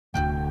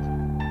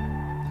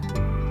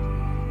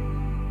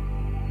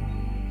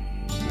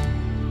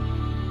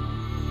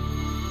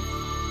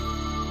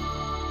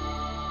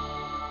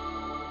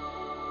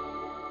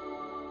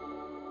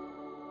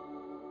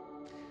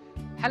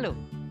Hello,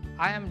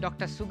 I am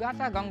Dr.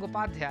 Sugata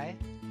Gangopadhyay,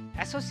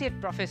 Associate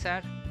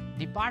Professor,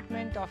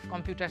 Department of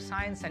Computer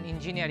Science and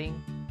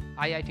Engineering,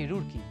 IIT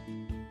Roorkee.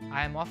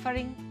 I am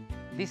offering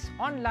this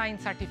online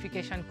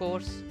certification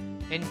course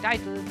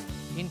entitled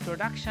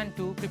Introduction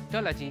to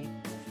Cryptology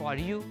for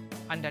you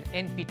under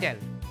NPTEL.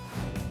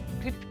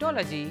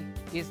 Cryptology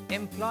is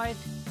employed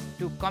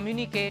to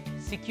communicate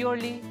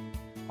securely,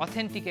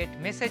 authenticate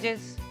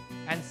messages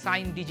and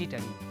sign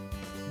digitally.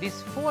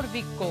 This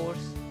 4-week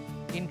course,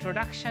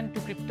 Introduction to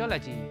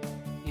Cryptology,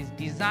 is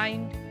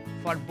designed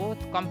for both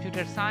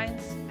computer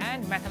science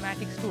and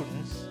mathematics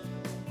students,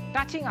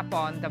 touching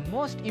upon the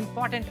most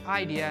important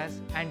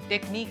ideas and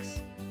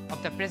techniques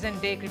of the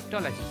present-day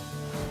cryptology.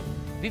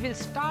 We will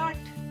start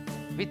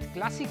with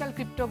classical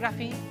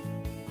cryptography,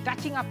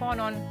 touching upon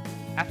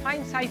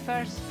affine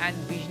ciphers and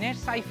Vigenère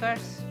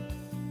ciphers.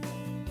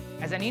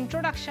 As an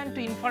introduction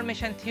to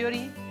information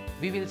theory,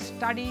 we will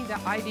study the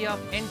idea of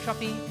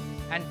entropy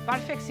and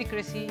perfect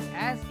secrecy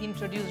as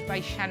introduced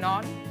by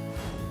Shannon.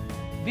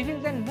 We will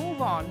then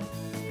move on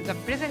to the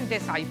present-day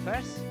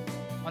ciphers.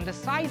 On the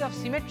side of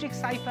symmetric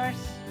ciphers,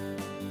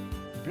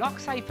 block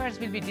ciphers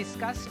will be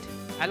discussed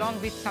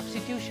along with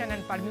substitution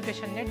and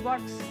permutation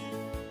networks,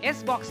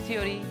 S-box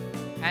theory,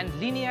 and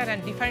linear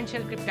and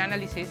differential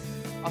cryptanalysis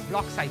of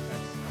block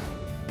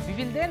ciphers.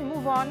 We will then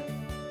move on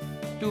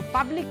to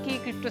public key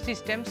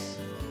cryptosystems.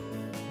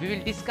 We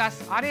will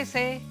discuss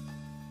RSA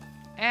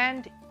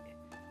and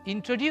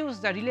introduce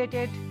the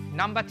related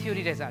number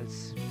theory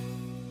results.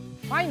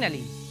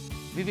 Finally,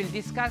 we will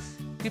discuss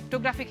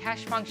cryptographic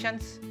hash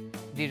functions,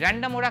 the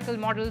random oracle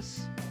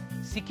models,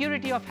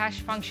 security of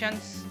hash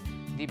functions,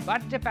 the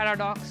birthday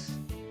paradox,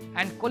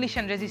 and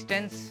collision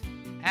resistance,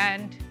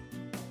 and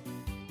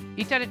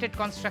iterated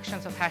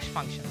constructions of hash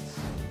functions.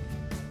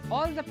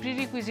 All the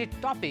prerequisite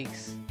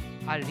topics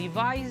are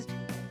revised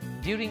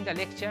during the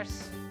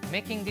lectures,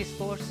 making this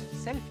course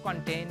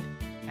self-contained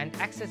and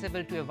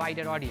accessible to a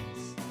wider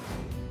audience.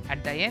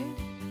 At the end,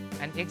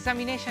 an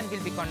examination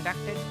will be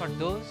conducted for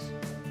those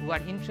who are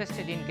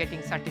interested in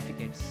getting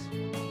certificates.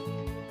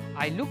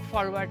 I look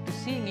forward to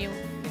seeing you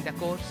in the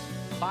course.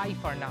 Bye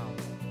for now.